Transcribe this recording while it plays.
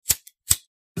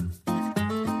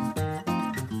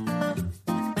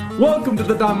Welcome to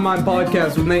the Diamond Mine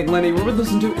Podcast with Nate and Lenny, where we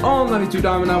listen to all 92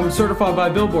 Diamond albums certified by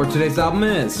Billboard. Today's album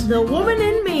is The Woman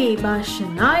in Me by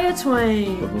Shania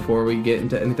Twain. But before we get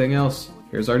into anything else,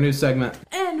 here's our news segment.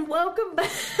 And welcome back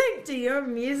to your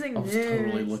music news. I was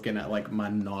totally looking at like my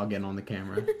noggin on the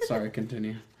camera. Sorry,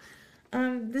 continue.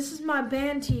 This is my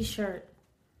band t-shirt.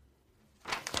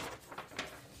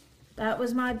 That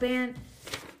was my band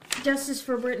Justice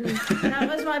for Brittany. That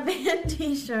was my band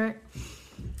t-shirt.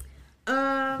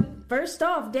 First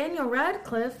off, Daniel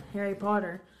Radcliffe, Harry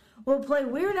Potter, will play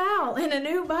Weird Al in a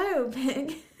new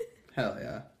biopic. Hell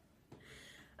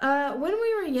yeah. When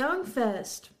We Were Young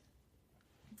Fest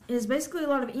is basically a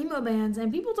lot of emo bands,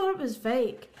 and people thought it was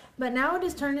fake, but now it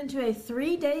has turned into a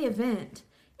 3-day event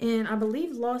in, I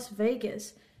believe, Las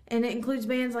Vegas, and it includes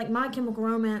bands like My Chemical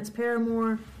Romance,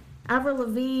 Paramore, Avril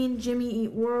Lavigne, Jimmy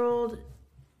Eat World.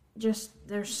 Just,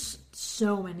 there's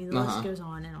so many. The list goes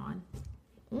on and on.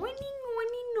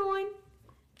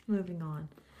 Moving on.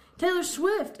 Taylor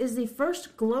Swift is the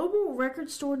first global record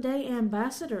store day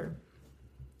ambassador,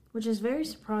 which is very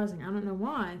surprising. I don't know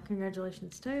why.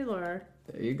 Congratulations, Taylor.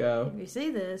 There you go. If you see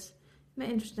this, it'll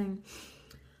be interesting.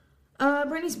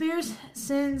 Britney Spears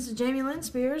sends Jamie Lynn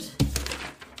Spears,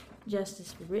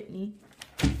 Justice for Britney,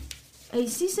 a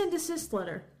cease and desist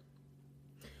letter.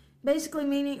 Basically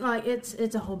meaning, like,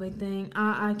 it's a whole big thing.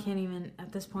 I can't even,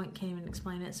 at this point, can't even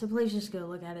explain it. So please just go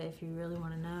look at it if you really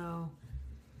want to know.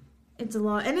 It's a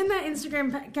lot. And in that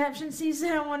Instagram caption, she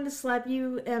said, I wanted to slap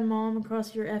you and Mom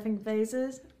across your effing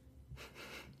faces.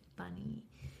 Funny.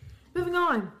 Moving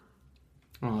on.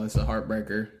 Oh, this is a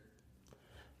heartbreaker.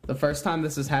 The first time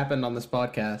this has happened on this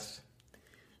podcast.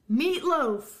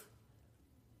 Meatloaf.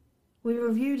 We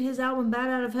reviewed his album Bad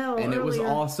Out of Hell and earlier. It was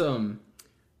awesome.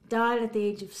 Died at the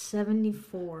age of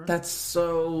 74. That's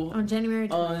so on January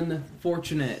 20th.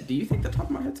 Unfortunate. Do you think the top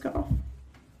of my head's cut off?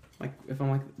 Like, if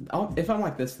I'm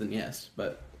like this, then yes.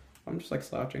 But I'm just like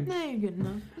slouching. No, you're good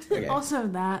enough. Okay. Also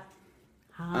that.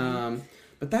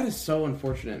 But that is so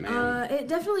unfortunate, man. It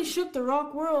definitely shook the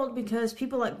rock world because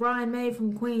people like Brian May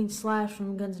from Queen, Slash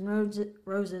from Guns N'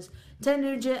 Roses, Ted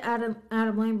Nugent, Adam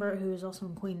Lambert, who is also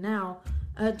in Queen now,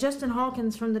 Justin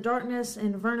Hawkins from The Darkness,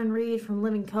 and Vernon Reid from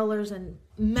Living Colours, and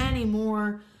many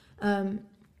more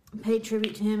paid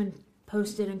tribute to him and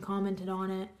posted and commented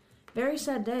on it. Very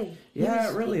sad day.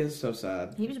 It really is so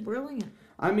sad. He was brilliant.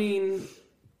 I mean,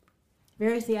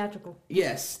 very theatrical.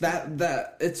 Yes,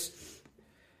 that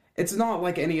it's not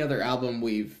like any other album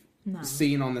we've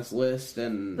seen on this list,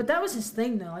 but that was his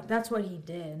thing though. Like that's what he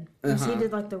did. He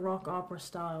did like the rock opera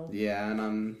style. Yeah,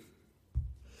 and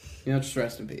just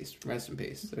rest in peace. Rest in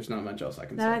peace. There's not much else I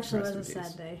can say. That actually was a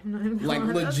sad day. I'm not even like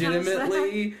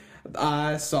legitimately,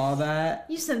 I saw that.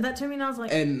 You sent that to me, and I was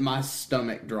like, and my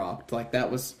stomach dropped. Like that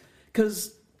was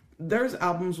because there's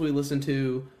albums we listen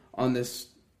to on this,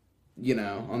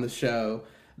 on the show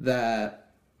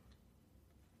that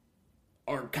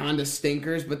are kind of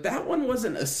stinkers, but that one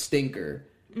wasn't a stinker.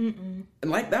 Mm-mm.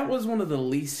 And like that was one of the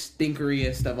least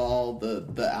stinkeriest of all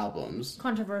the albums.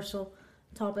 Controversial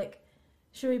topic.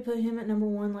 Should we put him at number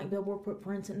 1 like Billboard put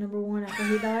Prince at number 1 after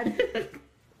he died?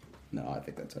 No, I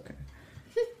think that's okay.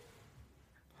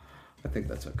 I think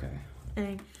that's okay.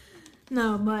 Dang.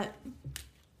 No, but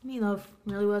Meatloaf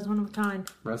really was one of a kind.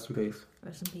 Rest in peace.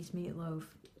 Rest in peace, Meatloaf.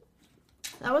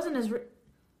 That wasn't as...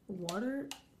 water?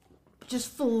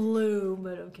 Just flew,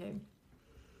 but okay.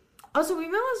 Also, we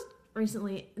realized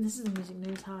recently, this is the music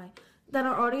news, that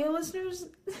our audio listeners,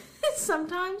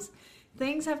 sometimes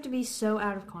things have to be so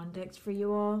out of context for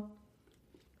you all.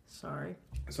 Sorry,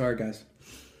 guys.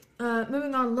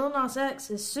 Moving on, Lil Nas X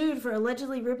is sued for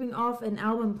allegedly ripping off an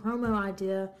album promo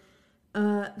idea.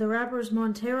 The rapper's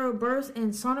Montero birth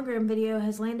and sonogram video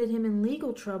has landed him in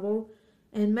legal trouble,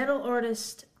 and metal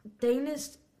artist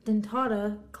Danis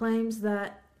Dentata claims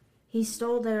that he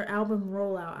stole their album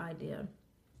rollout idea.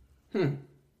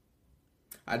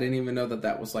 I didn't even know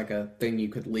that was like a thing you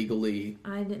could legally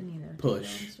I didn't either, push.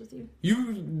 To be honest with you.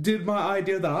 You did my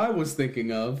idea that I was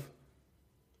thinking of.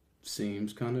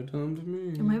 Seems kind of dumb to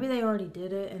me. Or maybe they already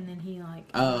did it and then he like...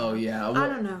 Oh, yeah. Well, I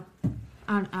don't know.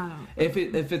 I don't.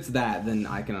 If it's that, then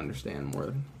I can understand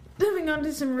more. Moving on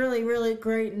to some really, really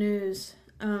great news.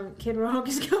 Kid Rock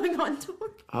is going on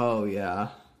tour. Oh, yeah.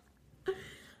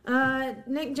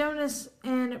 Nick Jonas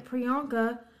and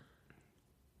Priyanka,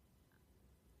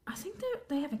 I think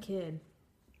they have a kid.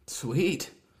 Sweet.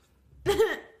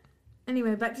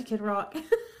 Anyway, back to Kid Rock.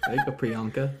 There you go,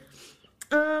 Priyanka.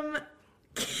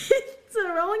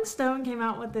 So Rolling Stone came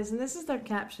out with this, and this is their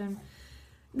caption.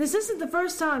 This isn't the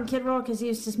first time Kid Rock has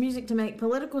used his music to make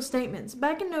political statements.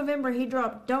 Back in November, he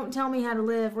dropped Don't Tell Me How to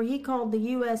Live, where he called the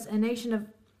U.S. a nation of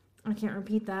I can't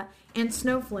repeat that. And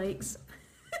snowflakes.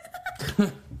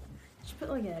 Just put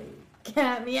like a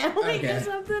cat meowing or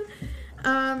something.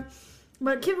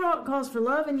 But Kid Rock calls for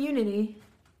love and unity.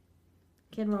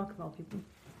 Kid Rock of all people.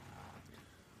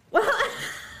 Well, I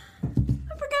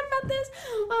forgot about this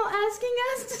while asking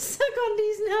us to suck on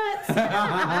these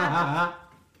nuts.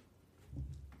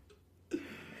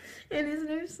 In his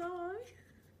new song.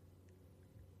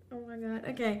 Oh my god.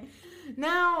 Okay.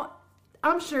 Now,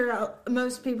 I'm sure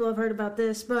most people have heard about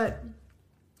this, but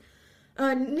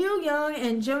Neil Young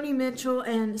and Joni Mitchell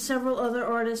and several other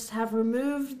artists have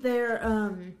removed their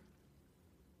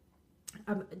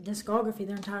discography,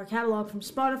 their entire catalog from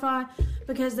Spotify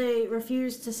because they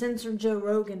refuse to censor Joe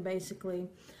Rogan, basically.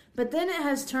 But then it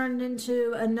has turned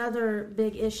into another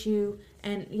big issue,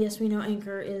 and yes, we know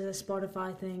Anchor is a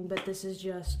Spotify thing, but this is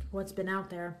just what's been out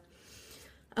there.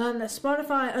 That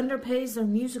Spotify underpays their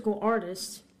musical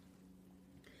artists,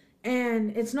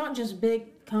 and it's not just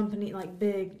big company, like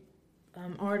big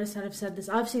artists that have said this.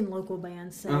 I've seen local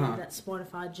bands say that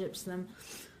Spotify gyps them.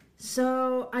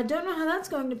 So I don't know how that's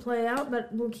going to play out,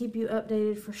 but we'll keep you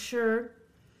updated for sure.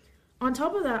 On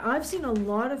top of that, I've seen a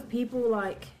lot of people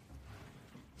like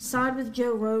side with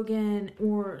Joe Rogan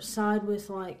or side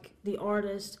with like the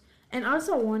artist. And I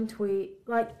saw one tweet,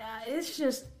 like it's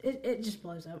just it just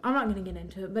blows up. I'm not going to get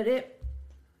into it, but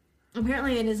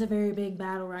apparently it is a very big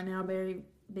battle right now, very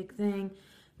big thing.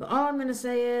 But all I'm going to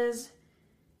say is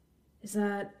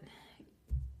that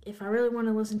if I really want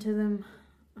to listen to them,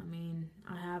 I mean,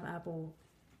 I have Apple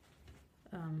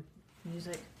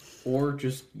Music. Or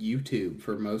just YouTube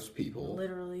for most people.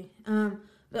 Literally.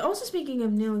 But also speaking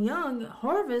of Neil Young,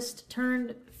 Harvest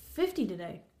turned 50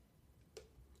 today.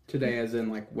 Today as in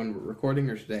like when we're recording,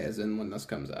 or today as in when this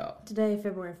comes out? Today,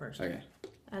 February 1st. Okay.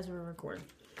 As we're recording.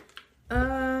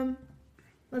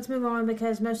 Let's move on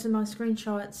because most of my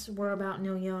screenshots were about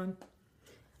Neil Young.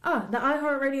 The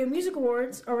iHeartRadio Music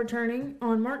Awards are returning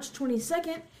on March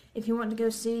 22nd. If you want to go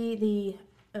see the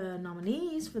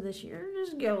nominees for this year,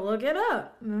 just go look it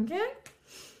up, okay?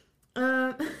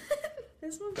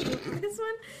 This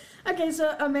one. Okay,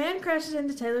 so a man crashes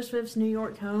into Taylor Swift's New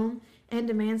York home and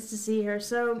demands to see her.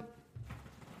 So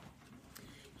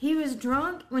he was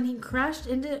drunk when he crashed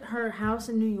into her house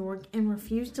in New York and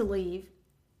refused to leave.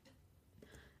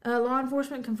 Law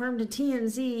enforcement confirmed to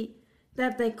TMZ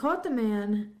that they caught the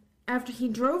man after he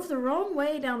drove the wrong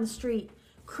way down the street,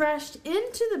 crashed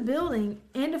into the building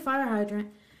and a fire hydrant,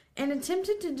 and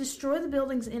attempted to destroy the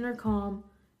building's intercom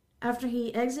after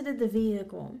he exited the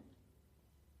vehicle.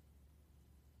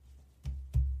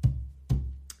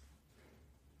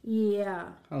 Yeah.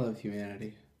 I love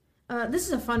humanity. This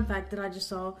is a fun fact that I just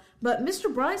saw, but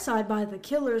Mr. Brightside by The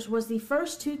Killers was the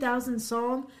first 2000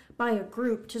 song by a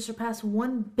group to surpass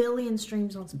 1 billion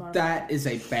streams on Spotify. That is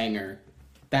a banger.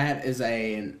 That is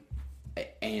an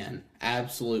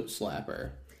absolute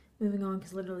slapper. Moving on,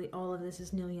 because literally all of this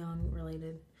is Neil Young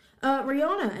related.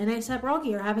 Rihanna and A$AP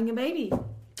Rocky are having a baby.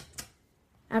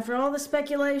 After all the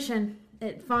speculation,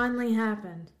 it finally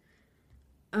happened.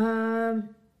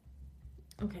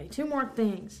 Okay, 2 more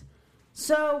things.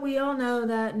 So, we all know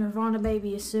that Nirvana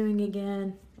Baby is suing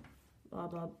again. Blah,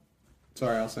 blah.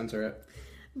 Sorry, I'll censor it.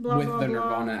 Blah, with blah, the blah.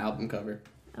 Nirvana album cover.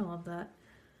 I love that.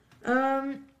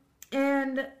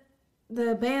 And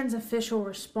the band's official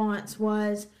response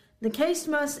was, the case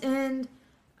must end.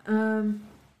 No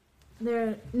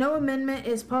amendment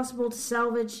is possible to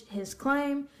salvage his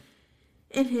claim.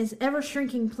 In his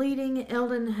ever-shrinking pleading,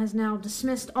 Eldon has now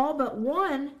dismissed all but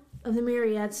one of the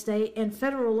myriad state and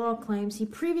federal law claims he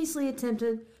previously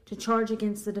attempted to charge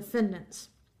against the defendants.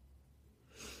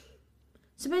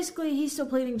 So basically, he's still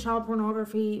pleading child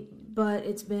pornography, but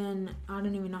it's been, I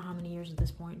don't even know how many years at this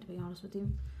point, to be honest with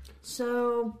you.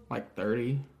 So... Like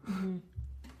 30? Mm-hmm.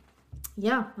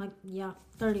 Yeah,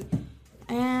 30.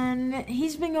 And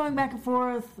he's been going back and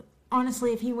forth.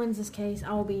 Honestly, if he wins this case,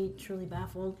 I will be truly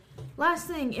baffled. Last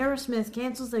thing, Aerosmith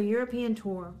cancels their European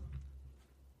tour.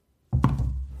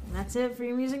 And that's it for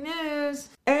your music news.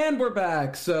 And we're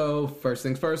back. So, first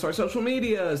things first, our social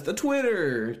medias. The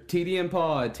Twitter, TDM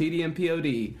Pod, TDM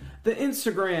POD. The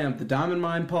Instagram, the Diamond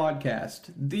Mine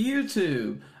Podcast. The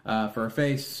YouTube, for our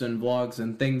face and vlogs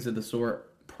and things of the sort.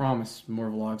 Promise more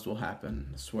vlogs will happen,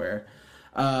 I swear.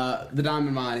 The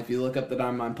Diamond Mine, if you look up the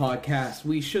Diamond Mine Podcast,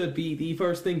 we should be the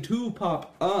first thing to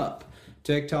pop up.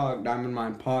 TikTok, Diamond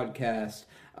Mine Podcast.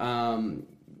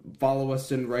 Follow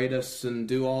us and rate us and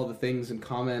do all the things and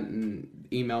comment and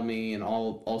email me and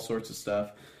all sorts of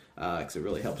stuff, because it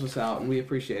really helps us out and we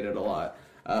appreciate it a lot.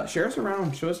 Share us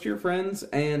around, show us to your friends,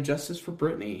 and justice for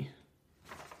Brittany.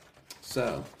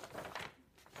 So,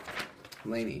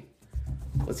 Lainey,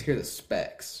 Let's hear the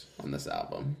specs on this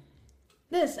album.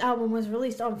 This album was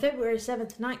released on February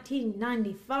 7th,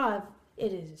 1995.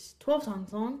 It is 12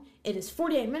 songs long. It is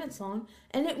 48 minutes long.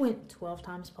 And it went 12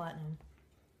 times platinum.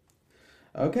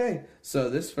 Okay, so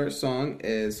this first song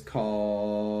is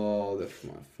called... If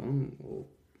my phone will...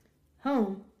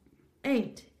 Home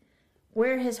Ain't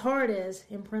Where His Heart Is,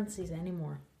 in parentheses,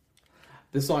 anymore.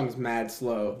 This song is mad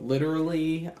slow.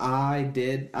 Literally, I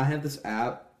have this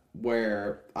app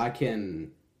where I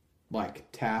can, like,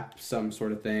 tap some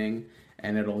sort of thing,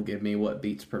 and it'll give me what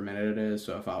beats per minute it is.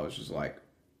 So if I was just, like,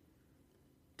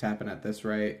 tapping at this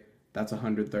rate, that's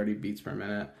 130 beats per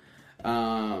minute.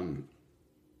 And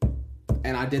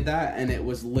I did that, and it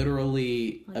was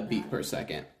literally a beat per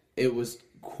second. It was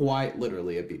quite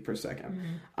literally a beat per second.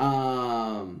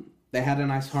 Mm-hmm. They had a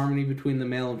nice harmony between the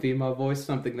male and female voice,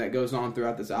 something that goes on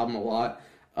throughout this album a lot.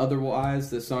 Otherwise,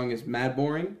 this song is mad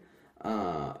boring.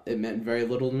 It meant very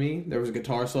little to me. There was a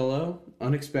guitar solo,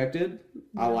 unexpected.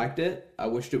 Yeah. I liked it. I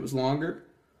wished it was longer.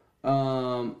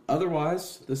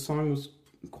 Otherwise, this song was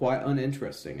quite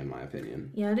uninteresting, in my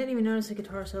opinion. Yeah, I didn't even notice the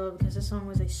guitar solo because this song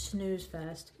was a snooze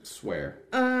fest. Swear.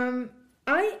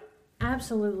 I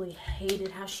absolutely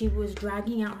hated how she was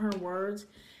dragging out her words,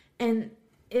 and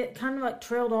it kind of like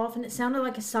trailed off, and it sounded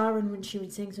like a siren when she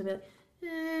would sing, so it'd be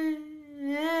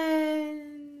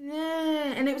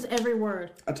like, and it was every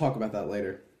word. I'll talk about that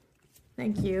later.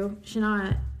 Thank you.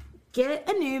 Shania, get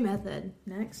a new method.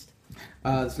 Next.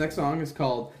 This next song is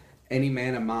called Any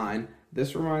Man of Mine.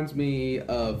 This reminds me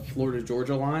of Florida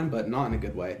Georgia Line, but not in a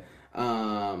good way.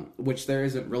 Which there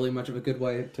isn't really much of a good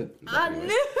way to... I knew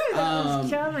that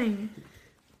was coming.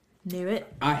 Knew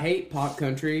it. I hate pop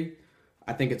country.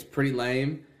 I think it's pretty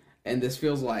lame. And this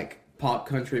feels like pop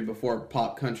country before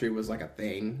pop country was like a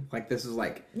thing. Like this is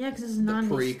like because this is the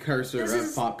 90s. Precursor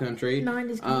of pop country.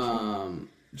 90s country.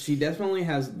 She definitely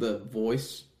has the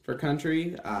voice for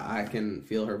country. I can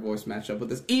feel her voice match up with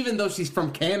this. Even though she's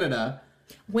from Canada...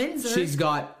 Windsor. She's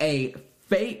got a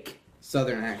fake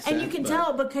Southern accent. And you can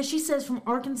tell because she says from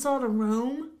Arkansas to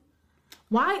Rome.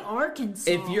 Why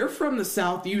Arkansas? If you're from the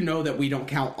South, you know that we don't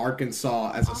count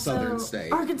Arkansas as a Southern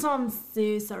state. Arkansas, I'm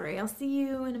so sorry. I'll see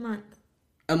you in a month.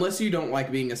 Unless you don't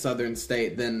like being a Southern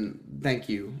state, then thank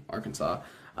you, Arkansas.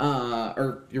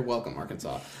 Or you're welcome,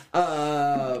 Arkansas.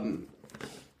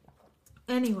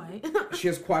 Anyway. She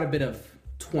has quite a bit of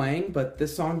twang, but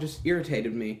this song just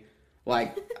irritated me.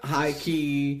 Like, high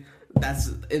key,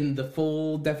 that's in the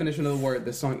full definition of the word,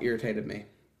 this song irritated me.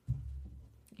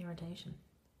 Irritation.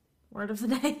 Word of the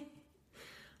day.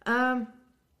 I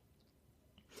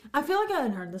feel like I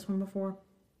hadn't heard this one before.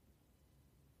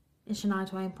 And Shania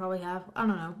Twain probably have. I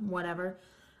don't know. Whatever.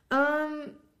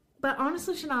 But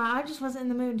honestly, Shania, I just wasn't in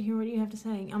the mood to hear what you have to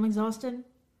say. I'm exhausted.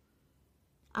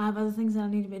 I have other things that I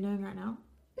need to be doing right now.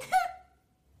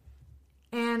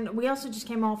 And we also just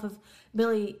came off of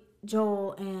Billy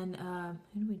Joel and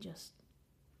who did we just?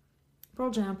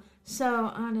 Pearl Jam.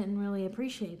 So I didn't really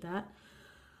appreciate that.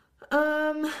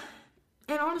 And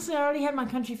honestly, I already had my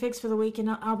country fixed for the week, and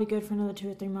I'll be good for another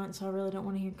 2 or 3 months. So I really don't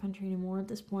want to hear country anymore at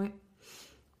this point.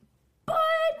 But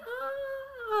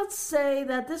I'd say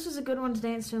that this was a good one to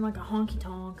dance to in like a honky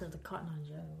tonk or the Cotton Eye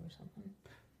Joe or something.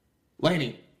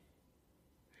 Laney,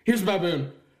 here's my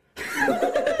baboon.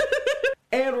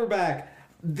 And we're back.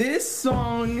 This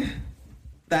song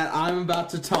that I'm about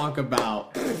to talk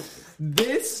about,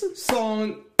 this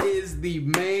song is the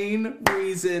main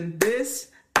reason this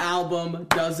album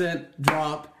doesn't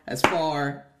drop as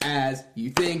far as you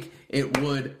think it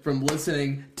would from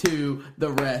listening to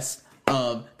the rest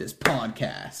of this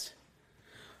podcast.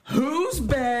 Whose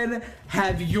bed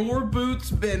have your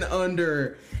boots been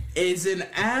under is an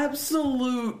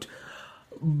absolute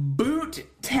boot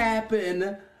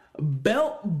tapping,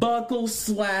 belt buckle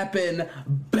slapping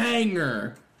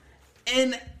banger.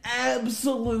 An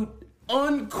absolute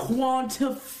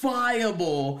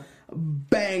unquantifiable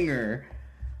banger.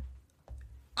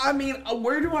 I mean,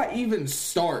 where do I even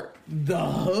start? The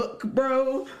hook,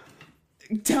 bro?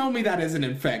 Tell me that isn't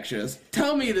infectious.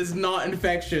 Tell me it is not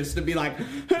infectious to be like,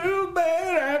 who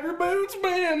bad have your boots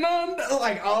been under?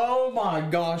 Like, oh my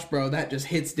gosh, bro, that just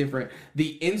hits different.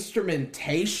 The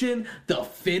instrumentation, the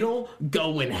fiddle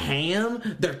going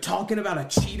ham. They're talking about a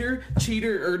cheater,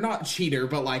 or not cheater,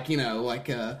 but like, you know, like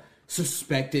a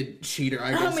suspected cheater,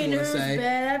 I guess you want to say. Who's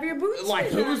bad have your boots like,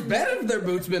 been who's under? bad have their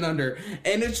boots been under?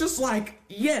 And it's just like,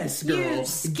 yes, girl,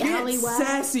 get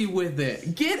sassy with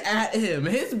it. Get at him.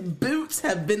 His boots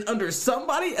have been under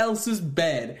somebody else's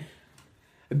bed.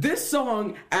 This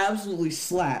song absolutely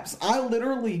slaps. I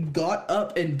literally got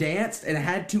up and danced and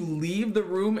had to leave the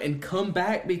room and come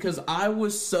back because I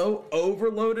was so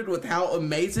overloaded with how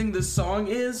amazing this song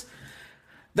is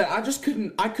that I just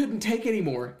couldn't take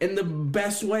anymore. In the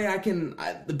best way I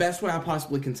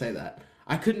possibly can say that.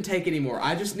 I couldn't take anymore.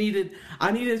 I needed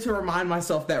to remind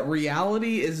myself that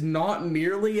reality is not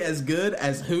nearly as good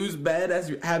as Whose Bed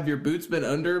Have Your Boots Been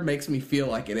Under makes me feel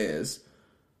like it is.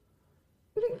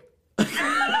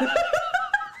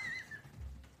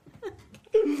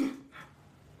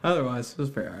 Otherwise, it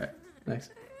was pretty alright. Next.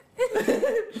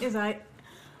 It's alright.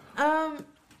 I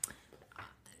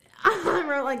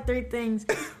wrote like 3 things.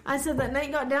 I said that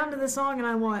Nate got down to the song and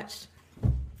I watched.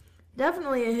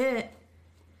 Definitely a hit.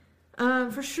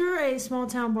 For sure a small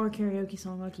town bar karaoke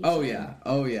song. Oh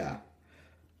yeah.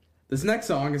 This next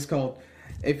song is called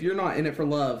If You're Not In It For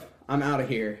Love, I'm Out of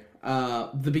Here.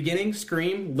 The beginning,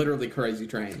 Scream, literally Crazy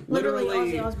Train. Literally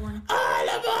Ozzy Osbourne.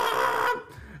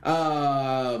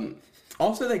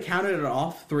 Also, they counted it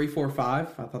off 3, 4, 5.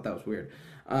 I thought that was weird.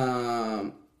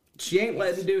 She ain't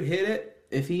letting dude hit it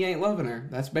if he ain't loving her.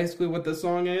 That's basically what this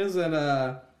song is, and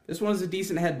this one's a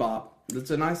decent head bop.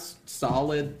 It's a nice,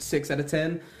 solid 6 out of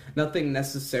 10. Nothing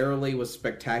necessarily was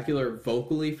spectacular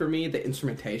vocally for me. The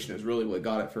instrumentation is really what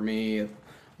got it for me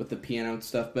with the piano and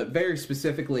stuff, but very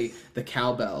specifically the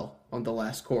cowbell on the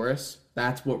last chorus.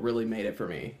 That's what really made it for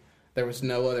me. There was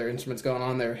no other instruments going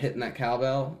on. They were hitting that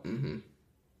cowbell. Mm-hmm.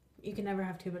 You can never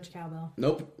have too much cowbell.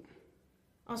 Nope.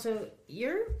 Also,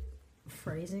 you're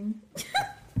phrasing.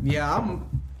 Yeah,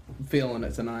 I'm feeling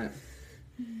it tonight.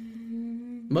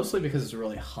 Mostly because it's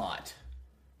really hot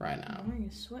right now. I'm wearing a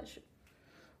sweatshirt.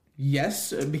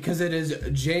 Yes, because it is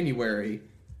January.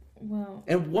 Well.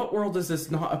 In what world is this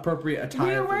not appropriate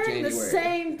attire for January? We're wearing the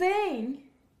same thing.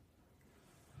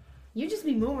 You just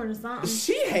be moving or something.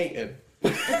 She hated.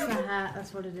 It's the hat.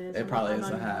 That's what it is. It probably is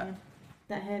the hat. Lying.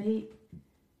 That head heat.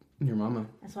 Your mama.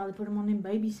 That's why they put them on them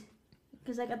babies.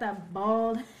 Because they got that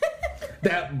bald.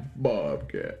 That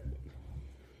bobcat.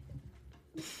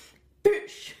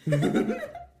 Bitch.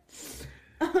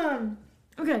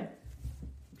 Okay.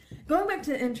 Going back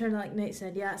to the intro, like Nate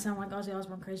said, yeah, it sounded like Ozzy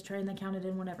Osbourne, Crazy Train. They counted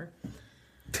in whatever.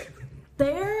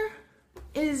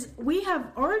 We have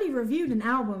already reviewed an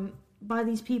album by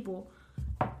these people,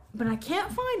 but I can't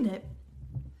find it.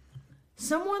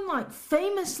 Someone like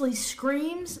famously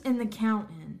screams in the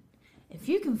count-in. If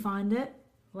you can find it,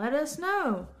 let us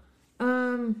know.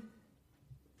 The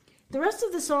rest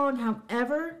of the song,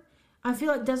 however, I feel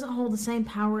like doesn't hold the same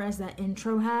power as that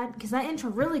intro had, because that intro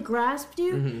really grasped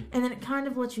you, and then it kind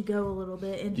of lets you go a little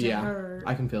bit into her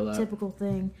I can feel that. typical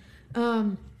thing.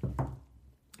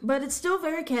 But it's still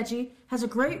very catchy, has a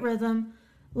great rhythm.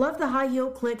 Love the high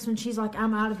heel clicks when she's like,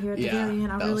 I'm out of here at the very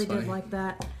end. I really did like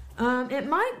that. It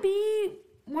might be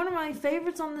one of my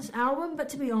favorites on this album, but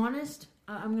to be honest,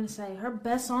 I'm going to say her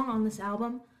best song on this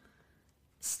album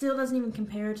still doesn't even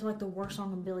compare to like the worst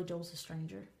song on Billy Joel's A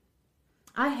Stranger.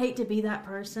 I hate to be that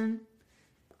person,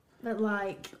 but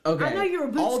like, okay. I know you were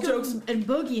boots and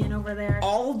boogieing over there.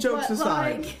 All jokes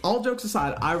aside,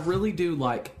 I really do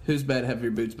like Whose Bed Have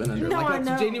Your Boots Been Under? No, like,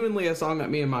 that's genuinely a song that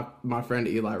me and my friend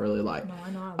Eli really like. No,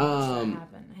 I know. I watched that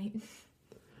happen.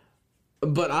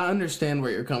 But I understand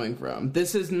where you're coming from.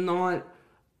 This is not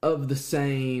of the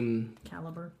same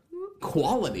caliber.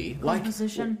 Quality.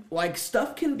 Composition. Like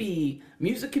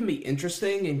music can be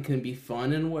interesting and can be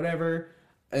fun and whatever,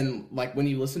 and like when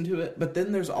you listen to it, but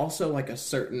then there's also like a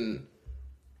certain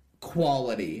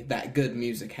quality that good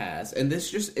music has, and this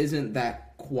just isn't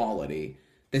that quality.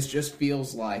 This just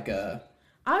feels like a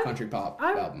country pop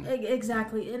album.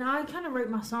 Exactly, and I kind of rate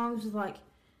my songs with like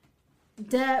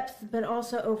depth, but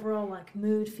also overall like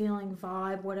mood, feeling,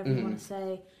 vibe, whatever you want to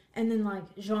say. And then, like,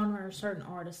 genre or certain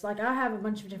artists. Like, I have a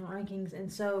bunch of different rankings.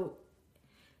 And so,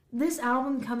 this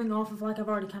album coming off of, like, I've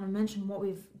already kind of mentioned what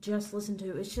we've just listened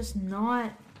to. It's just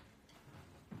not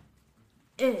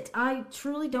it. I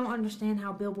truly don't understand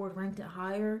how Billboard ranked it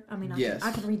higher. I mean,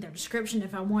 I could read their description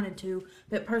if I wanted to.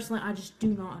 But personally, I just do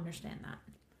not understand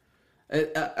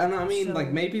that. And I mean,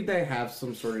 like, maybe they have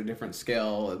some sort of different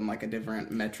scale and, like, a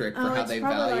different metric for how they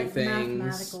value like things.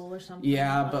 Mathematical or something.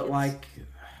 Yeah, but, like...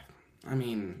 I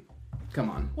mean, come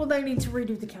on. Well, they need to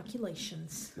redo the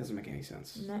calculations. Doesn't make any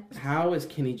sense. Next. How is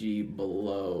Kenny G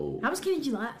below? How was Kenny G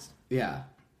last? Yeah.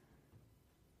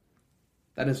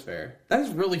 That is fair. That is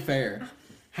really fair.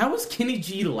 How was Kenny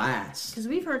G last? Because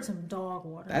we've heard some dog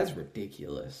water. That's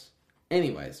ridiculous.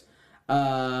 Anyways,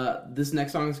 this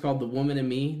next song is called The Woman in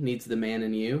Me Needs the Man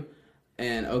in You.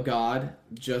 And, oh God,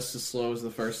 just as slow as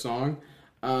the first song.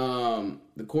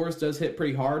 The chorus does hit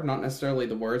pretty hard, not necessarily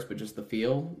the words, but just the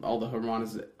feel. All the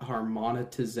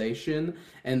harmonization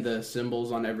and the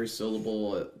cymbals on every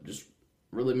syllable, it just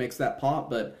really makes that pop.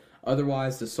 But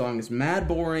otherwise, the song is mad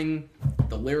boring.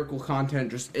 The lyrical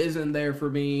content just isn't there for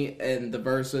me, and the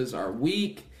verses are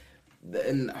weak.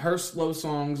 And her slow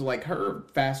songs, like her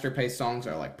faster paced songs,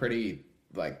 are like pretty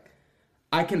like.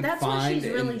 I can find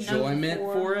really enjoyment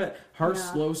for it. Her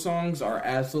slow songs are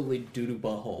absolutely doo-doo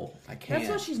butthole. I can't.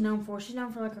 That's what she's known for. She's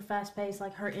known for like her fast pace,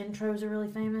 like her intros are really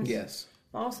famous. Yes.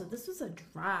 But also, this was a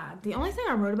drag. The only thing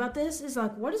I wrote about this is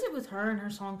like, what is it with her and her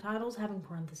song titles having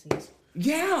parentheses?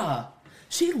 Yeah.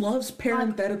 She loves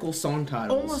parenthetical song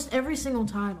titles. Almost every single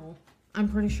title, I'm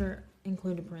pretty sure,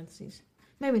 included parentheses.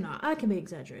 Maybe not. I could be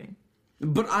exaggerating.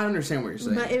 But I understand what you're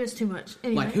saying. But it was too much.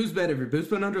 Anyway. Like, Whose Bed Have Your Boots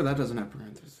Been Under? That doesn't have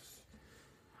parentheses.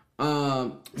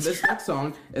 This next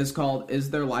song is called Is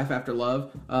There Life After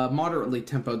Love? Moderately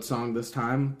tempoed song this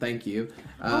time. Thank you.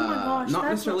 Oh my gosh. Not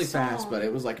necessarily fast, but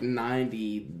it was like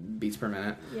 90 beats per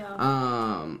minute.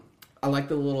 Yeah. I like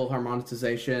the little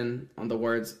harmonization on the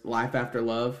words life after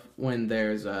love when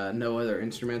there's no other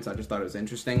instruments. I just thought it was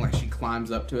interesting. Like she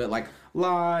climbs up to it like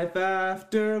life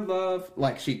after love.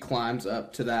 Like she climbs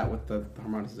up to that with the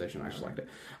harmonization. I just liked it.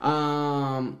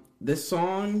 This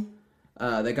song...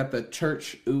 they got the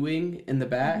church oohing in the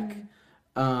back.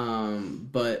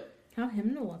 But... How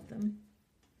hymnal of them.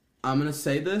 I'm going to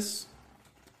say this,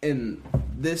 and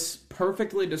this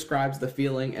perfectly describes the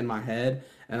feeling in my head,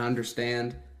 and I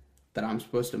understand that I'm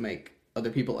supposed to make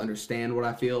other people understand what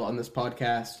I feel on this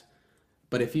podcast.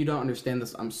 But if you don't understand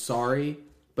this, I'm sorry.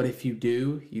 But if you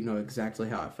do, you know exactly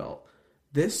how I felt.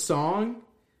 This song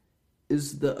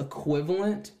is the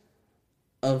equivalent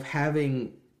of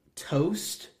having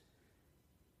toast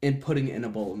and putting it in a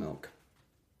bowl of milk.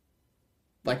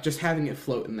 Like, just having it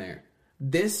float in there.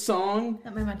 This song...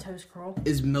 That made my toast curl.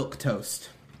 ...is milk toast.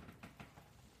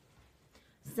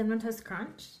 Cinnamon Toast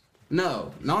Crunch?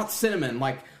 No, not cinnamon.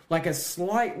 Like a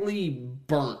slightly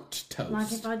burnt toast.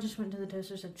 Like if I just went to the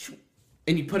toaster and said... Shoo.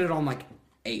 And you put it on, like,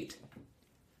 8.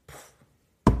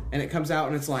 And it comes out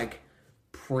and it's, like,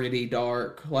 pretty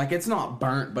dark. Like, it's not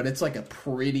burnt, but it's, like, a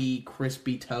pretty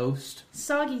crispy toast.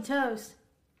 Soggy toast.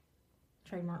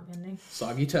 Trademark pending.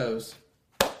 Soggy toes.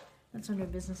 That's under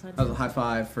business idea. That was a high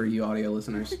five for you audio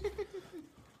listeners.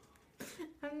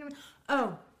 I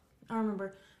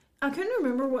remember. I couldn't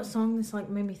remember what song this like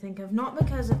made me think of. Not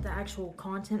because of the actual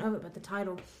content of it, but the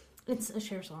title. It's a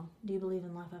Cher song. Do you believe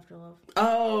in life after love?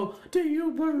 Oh, do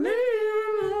you believe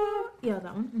in love? Yeah,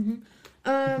 that one.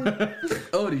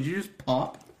 Oh, did you just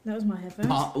pop? That was my headphones.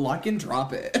 Pop, lock and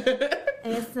drop it.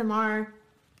 ASMR.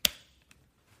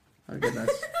 Oh, goodness.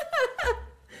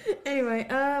 Anyway,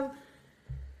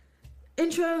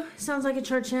 intro sounds like a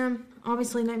church hymn.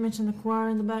 Obviously, Nate mentioned the choir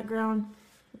in the background.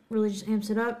 Really just amps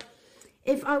it up.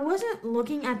 If I wasn't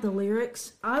looking at the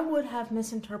lyrics, I would have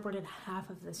misinterpreted half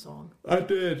of this song. I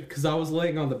did, because I was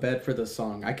laying on the bed for this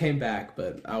song. I came back,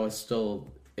 but I was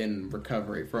still in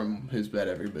recovery from Whose Bed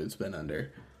Every Boot's Been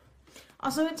Under.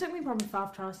 Also, it took me probably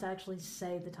 5 tries to actually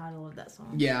say the title of that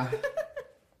song. Yeah.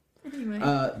 Anyway.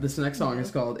 This next song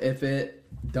is called If It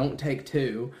Don't Take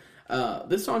Two.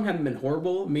 This song hadn't been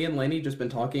horrible. Me and Lainey just been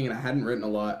talking, and I hadn't written a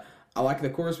lot. I like the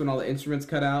chorus when all the instruments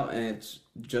cut out, and it's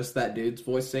just that dude's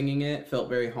voice singing it. Felt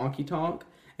very honky-tonk.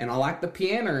 And I like the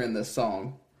piano in this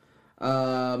song.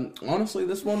 Honestly,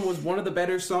 this one was one of the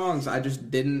better songs. I just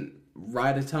didn't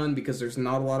write a ton because there's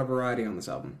not a lot of variety on this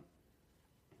album.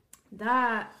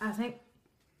 That, I think...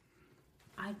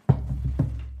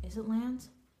 Is it Lance?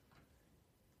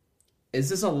 Is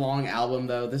this a long album,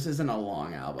 though? This isn't a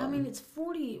long album. I mean, it's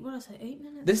 40... What did I say? 8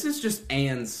 minutes? This is just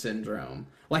Anne's syndrome.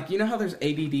 Like, you know how there's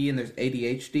ADD and there's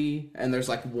ADHD? And there's,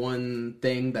 like, one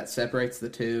thing that separates the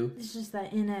two? It's just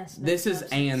that NS. This is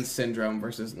Anne's syndrome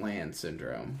versus Land's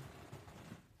syndrome.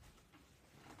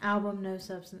 Album, no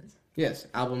substance. Yes,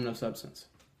 album, no substance.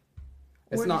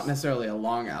 It's not necessarily a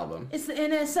long album. It's the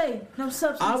NSA, no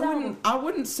substance album. I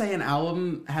wouldn't say an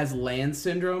album has Land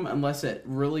syndrome unless it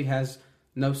really has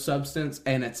no substance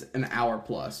and it's an hour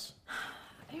plus.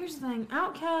 Here's the thing.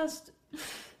 Outkast,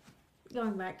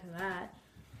 going back to that,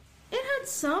 it had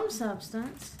some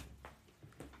substance.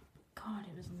 God,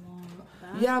 it was long.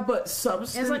 Yeah, but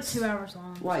substance... It was like 2 hours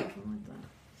long. Like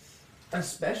that.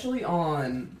 Especially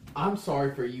on... I'm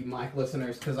sorry for you, mic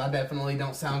listeners, because I definitely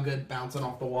don't sound good bouncing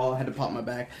off the wall. I had to pop my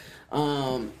back.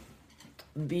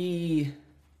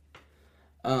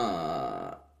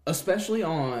 Especially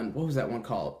on... What was that one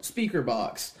called? Speaker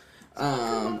box.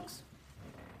 The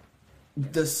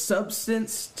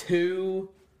substance to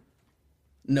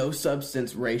no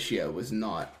substance ratio was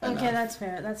not enough. Okay, that's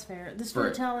fair. That's fair. The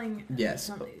storytelling.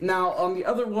 Yes. Now on the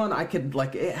other one, I could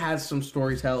it has some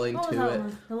storytelling what was to that it.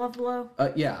 one? The Love Below.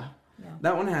 Yeah.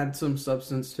 That one had some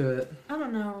substance to it. I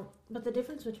don't know, but the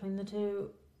difference between the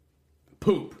two.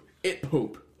 Poop.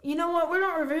 Poop. You know what? We're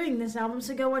not reviewing this album,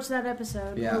 so go watch that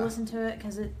episode. Yeah. Or listen to it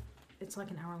because it's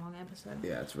like an hour-long episode.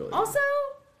 Yeah, it's really. Also,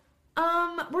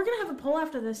 we're gonna have a poll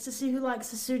after this to see who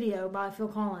likes "Susudio" by Phil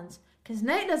Collins, because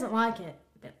Nate doesn't like it,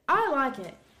 but I like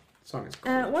it. The song is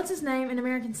cool. What's his name in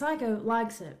American Psycho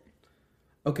likes it.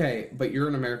 Okay, but you're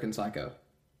an American Psycho.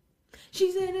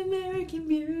 She's an American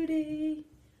Beauty.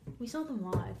 We saw them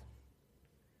live.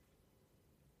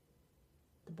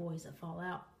 The boys that fall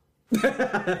out.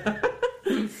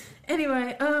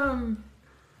 Anyway,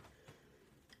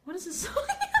 what is this song?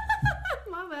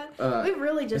 My bad. We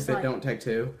really just If It Don't Take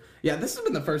Two. Yeah, this has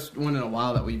been the first one in a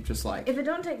while that we've just If It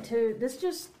Don't Take Two,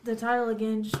 the title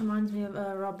again just reminds me of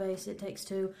Rob Bass, It Takes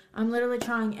Two. I'm literally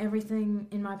trying everything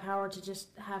in my power to just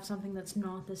have something that's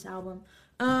not this album.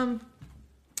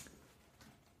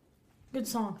 Good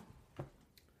song.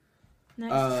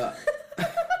 Next.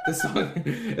 This song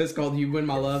is called You Win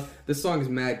My Love. This song is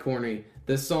mad corny.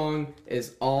 This song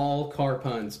is all car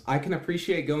puns. I can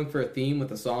appreciate going for a theme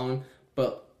with a song,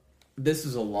 but this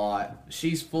is a lot.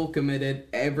 She's full committed.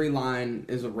 Every line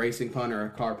is a racing pun or a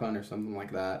car pun or something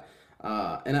like that.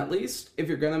 And at least if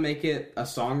you're going to make it a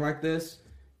song like this,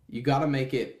 you got to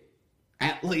make it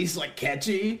at least like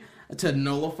catchy to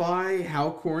nullify how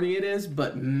corny it is.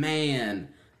 But man,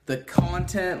 the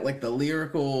content, like the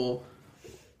lyrical,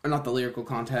 or not the lyrical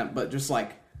content, but just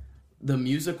like the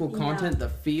musical content, the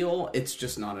feel, it's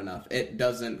just not enough. It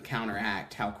doesn't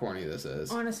counteract how corny this is.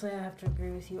 Honestly, I have to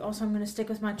agree with you. Also, I'm going to stick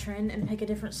with my trend and pick a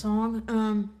different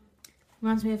song.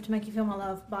 Reminds me of To Make You Feel My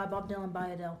Love by Bob Dylan by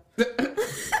Adele.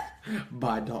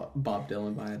 By Bob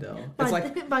Dylan by Adele.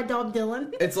 By Bob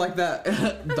Dylan. It's like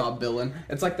that, Bob Dylan.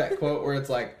 It's like that quote where it's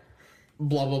like,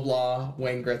 blah, blah, blah,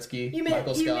 Wayne Gretzky,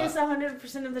 Michael Scott. You miss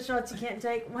 100% of the shots you can't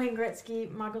take. Wayne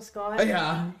Gretzky, Michael Scott.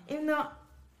 Yeah. Even though,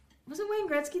 wasn't Wayne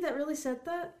Gretzky that really said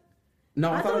that?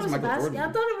 No, I thought it was Michael Jordan.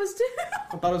 I thought it was too.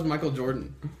 I thought it was Michael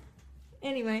Jordan.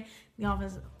 Anyway, The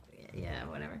Office, yeah,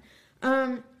 whatever.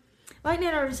 Like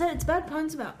Nate already said, it's bad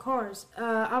puns about cars.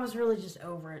 I was really just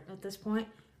over it at this point.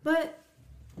 But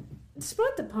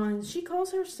despite the puns, she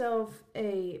calls herself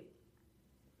a...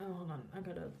 Oh, hold on. I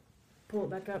gotta pull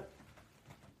it back up.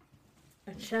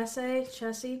 A chassis?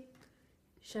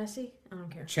 I don't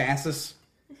care. Chassis.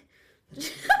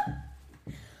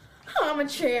 I'm a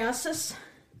chassis.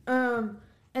 And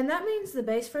that means the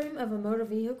base frame of a motor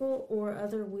vehicle or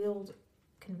other wheeled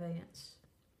conveyance.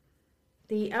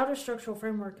 The outer structural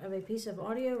framework of a piece of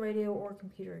audio, radio, or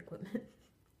computer equipment.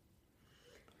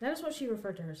 That is what she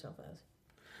referred to herself as.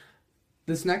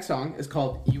 This next song is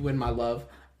called You Win My Love.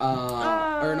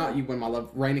 Or not You Win My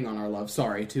Love, Raining on Our Love.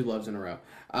 Sorry, 2 loves in a row.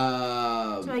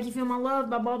 To Make You Feel My Love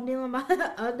by Bob Dylan by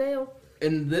Adele.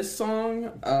 In this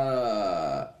song,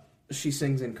 she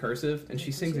sings in cursive, and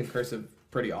she sings in cursive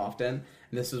pretty often.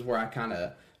 And this is where I kind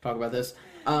of talk about this.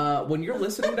 When you're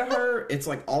listening to her, it's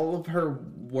like all of her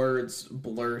words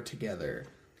blur together.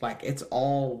 Like, it's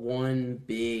all one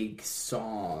big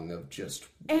song of just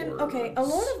words. Okay, a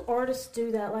lot of artists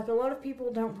do that. Like, a lot of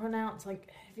people don't pronounce,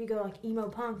 like, if you go, like, emo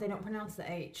punk, they don't pronounce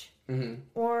the H. Mm-hmm.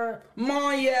 Or...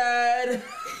 My head!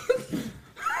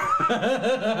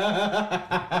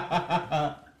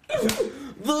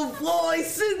 The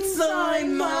voice inside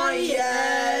my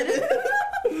head!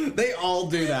 They all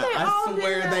do that. I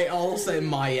swear they all say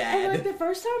my head. And, like, the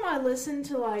first time I listened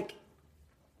to, like,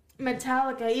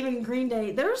 Metallica, even Green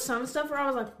Day, there was some stuff where I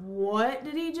was like, what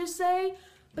did he just say?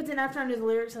 But then after I knew the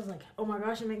lyrics, I was like, oh my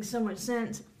gosh, it makes so much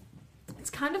sense. It's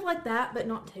kind of like that, but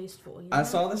not tasteful. You know? I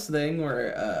saw this thing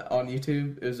where on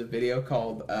YouTube, it was a video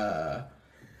called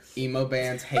Emo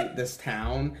Bands Hate This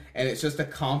Town, and it's just a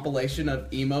compilation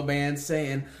of emo bands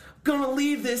saying, gonna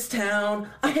leave this town,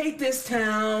 I hate this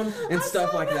town, and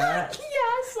stuff like that. Yeah,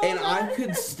 I saw and that. I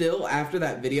could still, after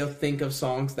that video, think of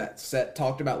songs that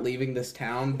talked about leaving this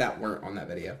town that weren't on that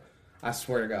video. I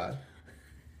swear to God.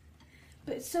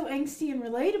 But it's so angsty and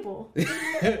relatable.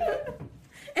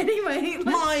 Anyway.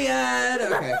 My head!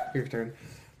 Okay, your turn.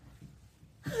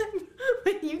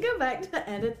 When you go back to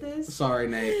edit this. Sorry,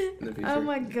 Nate. In the future. Oh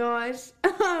my gosh.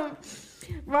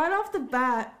 Right off the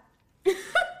bat.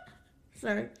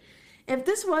 Sorry. If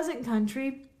this wasn't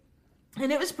country,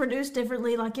 and it was produced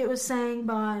differently, like it was sang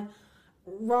by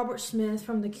Robert Smith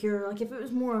from The Cure, like if it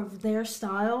was more of their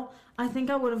style, I think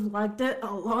I would have liked it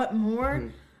a lot more.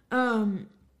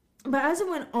 But as it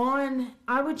went on,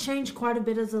 I would change quite a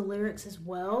bit of the lyrics as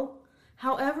well.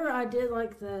 However, I did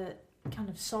like the kind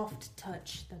of soft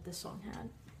touch that this song had.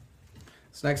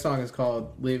 This next song is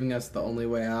called Leaving Us the Only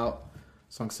Way Out.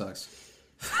 Song sucks.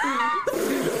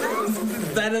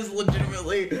 That is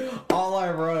legitimately all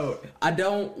I wrote. I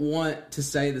don't want to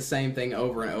say the same thing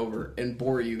over and over and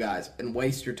bore you guys and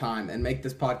waste your time and make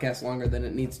this podcast longer than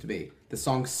it needs to be. The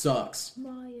song sucks.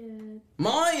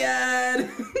 Mayad!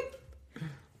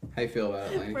 How you feel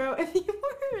about it, Lane? Bro, if you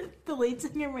were the lead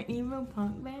singer of an emo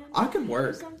punk band, I could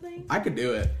work. Or something, I could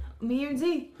do it. Me and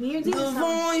Z. The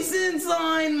voice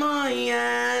inside my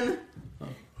head.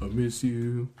 I miss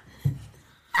you.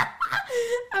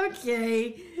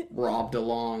 Okay. Robbed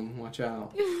along. Watch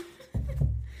out.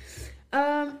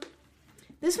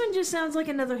 This one just sounds like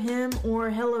another hymn or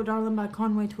Hello Darling by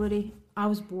Conway Twitty. I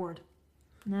was bored.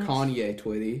 Next. Kanye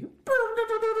Twitty.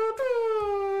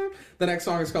 The next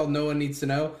song is called No One Needs to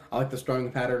Know. I like the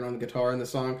strumming pattern on the guitar in the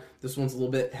song. This one's a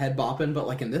little bit head bopping, but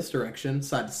like in this direction,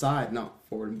 side to side, not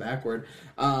forward and backward.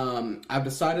 I've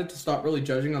decided to stop really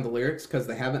judging on the lyrics because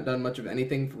they haven't done much of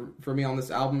anything for me on this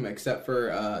album except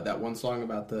for that one song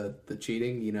about the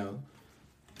cheating, you know.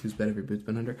 Whose bed have your boots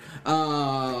been under?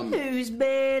 Whose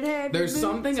bed have There's your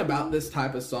something boots about this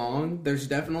type of song. There's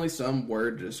definitely some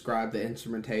word to describe the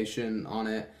instrumentation on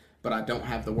it, but I don't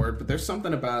have the word. But there's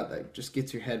something about it that just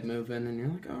gets your head moving, and you're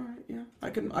like, all right, yeah, I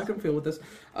can feel with this.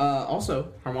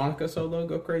 Also, harmonica solo,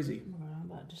 go crazy. I'm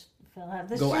about to just fill out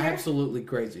this Go chair. absolutely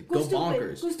crazy. Go stupid.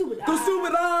 bonkers. Go stupid. Go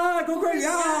stupid. Go crazy.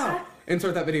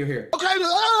 Insert that video here. Go crazy.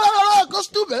 Go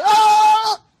stupid.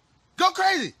 Go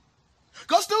crazy.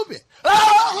 Go stupid.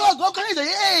 Go crazy.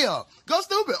 Yeah. Go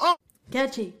stupid.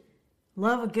 Catchy.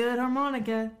 Love a good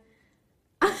harmonica.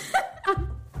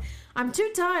 I'm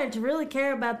too tired to really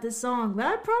care about this song, but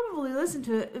I'd probably listen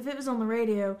to it if it was on the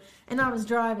radio and I was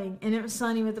driving and it was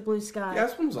sunny with the blue sky. Yeah,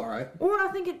 this one was alright. Or I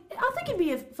think it'd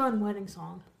be a fun wedding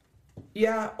song.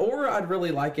 Yeah, or I'd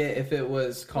really like it if it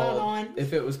was called on.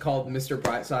 Mr.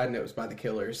 Brightside and it was by the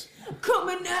Killers.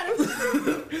 Coming out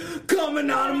of Coming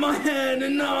out of my head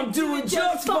and I'm doing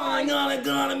just fine. I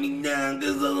gotta be down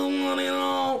because I don't want it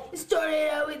all. It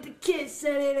started out with a kiss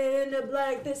and it ended up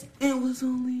like this. It was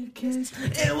only a kiss.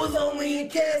 It was only a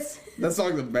kiss. That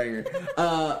song's a banger.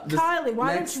 Kylie,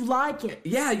 why don't you like it?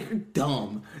 Yeah, you're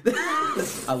dumb.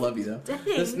 I love you though. Dang.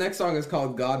 This next song is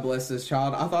called God Bless This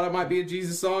Child. I thought it might be a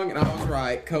Jesus song and I was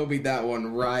right. Kobe that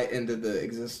one right into the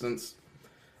existence.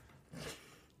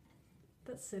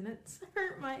 That sentence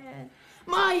hurt my head.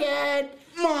 My head!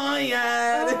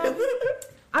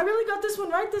 I really got this one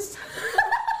right this time.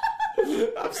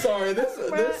 I'm sorry,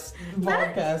 this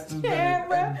podcast has been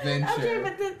an adventure. Okay,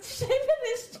 but the shape of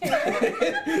this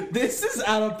chair. This is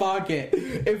out of pocket.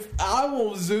 If I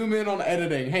will zoom in on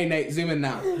editing. Hey Nate, zoom in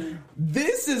now.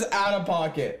 This is out of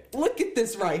pocket. Look at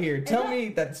this right here. Tell me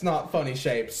that's not funny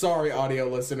shape. Sorry, audio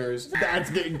listeners. That's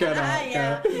getting cut out.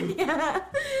 Yeah.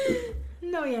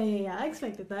 No, yeah. I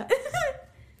expected that.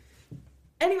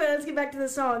 Anyway, let's get back to the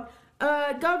song.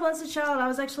 God Bless the Child, I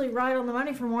was actually right on the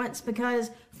money for once because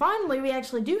finally we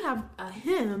actually do have a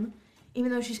hymn,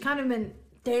 even though she's kind of been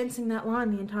dancing that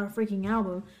line the entire freaking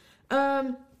album.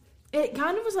 It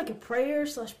kind of was like a prayer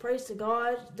 / praise to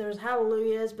God. There's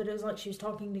hallelujahs, but it was like she was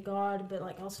talking to God, but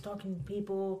like also talking to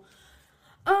people.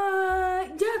 Yeah,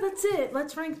 that's it.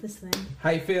 Let's rank this thing. How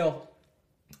you feel?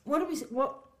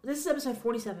 This is episode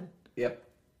 47. Yep.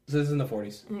 This is in the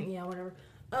 40s. Yeah, whatever.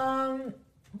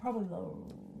 Probably lower.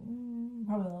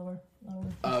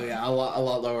 Oh yeah, a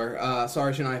lot lower.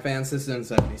 Sorry, Shania fans, this is in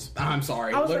the 70s. I'm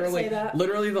sorry. I was about to say that.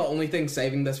 Literally the only thing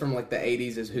saving this from like the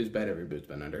 80s is Whose Bed Every Boot's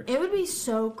Been Under. It would be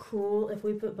so cool if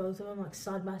we put both of them like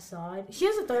side by side. She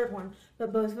has a third one,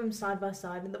 but both of them side by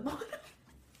side in the bottom.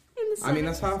 I mean,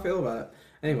 that's how I feel about it.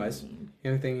 Anyways,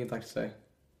 anything you'd like to say?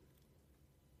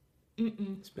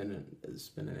 It's been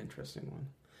an interesting one.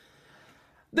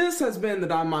 This has been the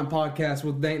Diamond Mine Podcast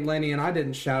with Nate and Lenny, and I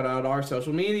didn't shout out our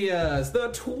social medias. The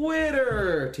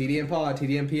Twitter, TDM Pod,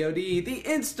 TDM POD, the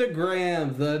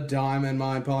Instagram, the Diamond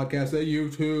Mine Podcast, the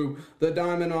YouTube, the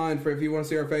Diamond Mine for if you want to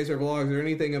see our face or vlogs or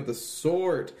anything of the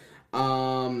sort.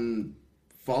 Follow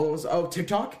us. Oh,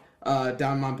 TikTok,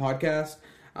 Diamond Mine Podcast.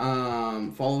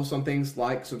 Follow us on things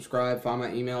like subscribe, find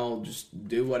my email, just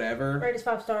do whatever. Rate us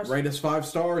 5 stars. Rate us 5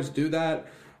 stars, do that.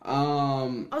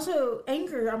 Also,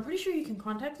 Anchor, I'm pretty sure you can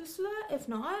contact us to that. If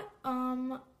not,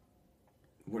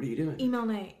 what are you doing? email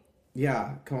Nate.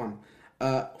 Yeah, come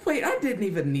on. Wait, I didn't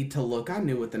even need to look. I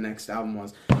knew what the next album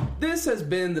was. This has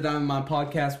been the Diamond Mine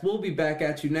Podcast. We'll be back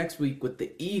at you next week with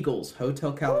the Eagles,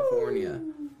 Hotel California.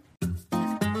 Ooh.